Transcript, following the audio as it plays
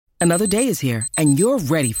Another day is here, and you're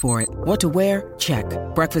ready for it. What to wear? Check.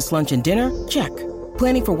 Breakfast, lunch, and dinner? Check.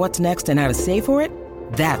 Planning for what's next and how to save for it?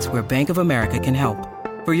 That's where Bank of America can help.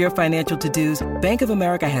 For your financial to-dos, Bank of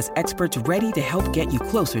America has experts ready to help get you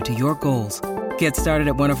closer to your goals. Get started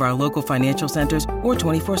at one of our local financial centers or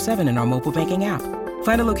 24/7 in our mobile banking app.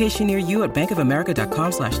 Find a location near you at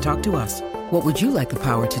bankofamerica.com/talktous. What would you like the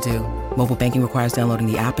power to do? Mobile banking requires downloading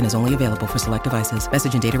the app and is only available for select devices.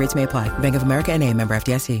 Message and data rates may apply. Bank of America N.A., member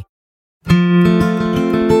FDIC.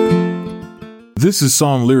 This is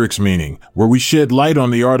Song Lyrics Meaning, where we shed light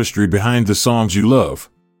on the artistry behind the songs you love.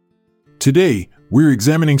 Today, we're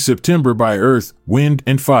examining September by Earth, Wind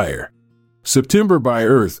and Fire. September by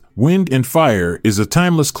Earth, Wind and Fire is a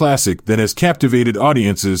timeless classic that has captivated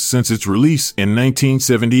audiences since its release in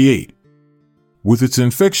 1978. With its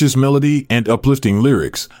infectious melody and uplifting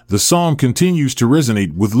lyrics, the song continues to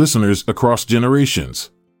resonate with listeners across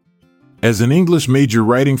generations. As an English major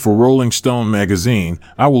writing for Rolling Stone magazine,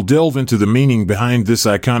 I will delve into the meaning behind this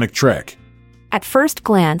iconic track. At first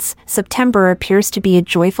glance, September appears to be a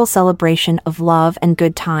joyful celebration of love and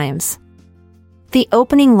good times. The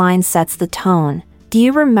opening line sets the tone. Do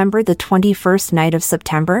you remember the 21st night of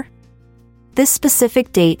September? This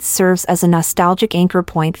specific date serves as a nostalgic anchor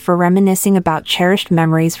point for reminiscing about cherished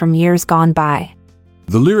memories from years gone by.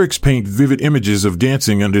 The lyrics paint vivid images of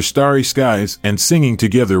dancing under starry skies and singing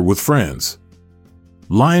together with friends.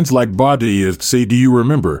 Lines like Badiyah say, do you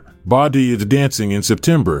remember, Badiyah dancing in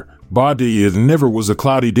September, Badiyah never was a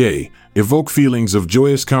cloudy day, evoke feelings of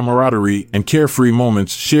joyous camaraderie and carefree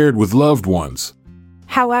moments shared with loved ones.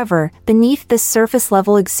 However, beneath this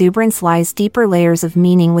surface-level exuberance lies deeper layers of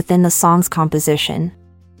meaning within the song's composition.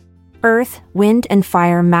 Earth, Wind and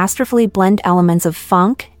Fire masterfully blend elements of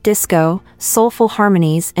funk, disco, soulful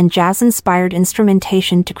harmonies, and jazz-inspired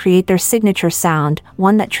instrumentation to create their signature sound,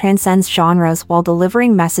 one that transcends genres while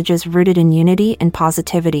delivering messages rooted in unity and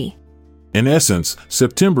positivity. In essence,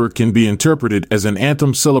 September can be interpreted as an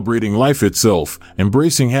anthem celebrating life itself,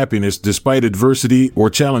 embracing happiness despite adversity or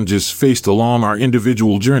challenges faced along our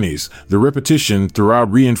individual journeys. The repetition throughout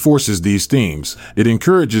reinforces these themes. It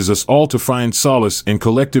encourages us all to find solace in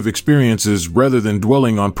collective experiences rather than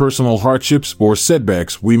dwelling on personal hardships or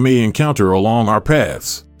setbacks we may encounter along our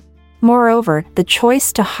paths. Moreover, the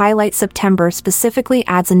choice to highlight September specifically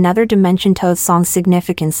adds another dimension to the song's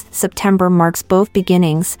significance. September marks both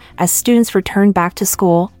beginnings, as students return back to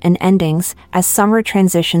school, and endings, as summer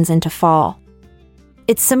transitions into fall.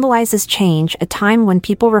 It symbolizes change, a time when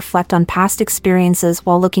people reflect on past experiences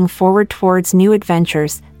while looking forward towards new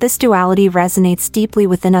adventures. This duality resonates deeply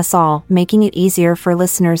within us all, making it easier for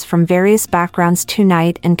listeners from various backgrounds to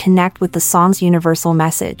unite and connect with the song's universal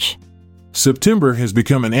message. September has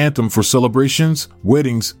become an anthem for celebrations,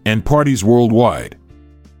 weddings, and parties worldwide.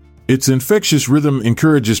 Its infectious rhythm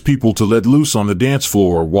encourages people to let loose on the dance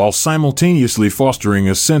floor while simultaneously fostering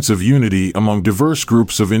a sense of unity among diverse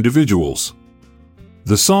groups of individuals.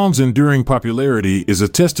 The song's enduring popularity is a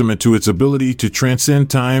testament to its ability to transcend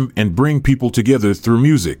time and bring people together through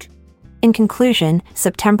music. In conclusion,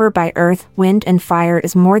 September by Earth, Wind and Fire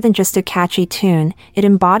is more than just a catchy tune. It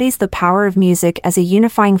embodies the power of music as a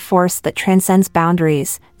unifying force that transcends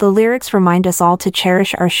boundaries. The lyrics remind us all to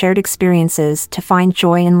cherish our shared experiences, to find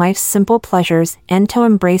joy in life's simple pleasures, and to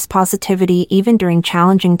embrace positivity even during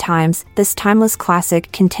challenging times. This timeless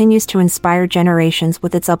classic continues to inspire generations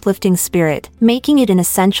with its uplifting spirit, making it an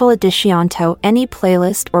essential addition to any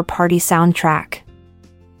playlist or party soundtrack.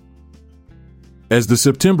 As the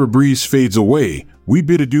September breeze fades away, we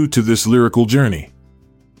bid adieu to this lyrical journey.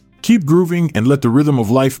 Keep grooving and let the rhythm of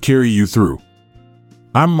life carry you through.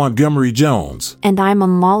 I'm Montgomery Jones. And I'm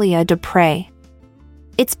Amalia Dupre.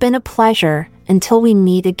 It's been a pleasure, until we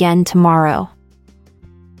meet again tomorrow.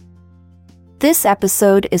 This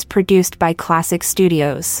episode is produced by Classic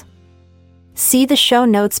Studios. See the show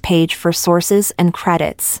notes page for sources and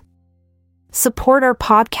credits. Support our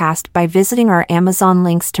podcast by visiting our Amazon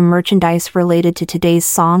links to merchandise related to today's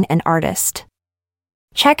song and artist.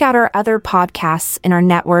 Check out our other podcasts in our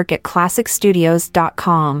network at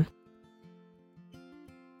classicstudios.com.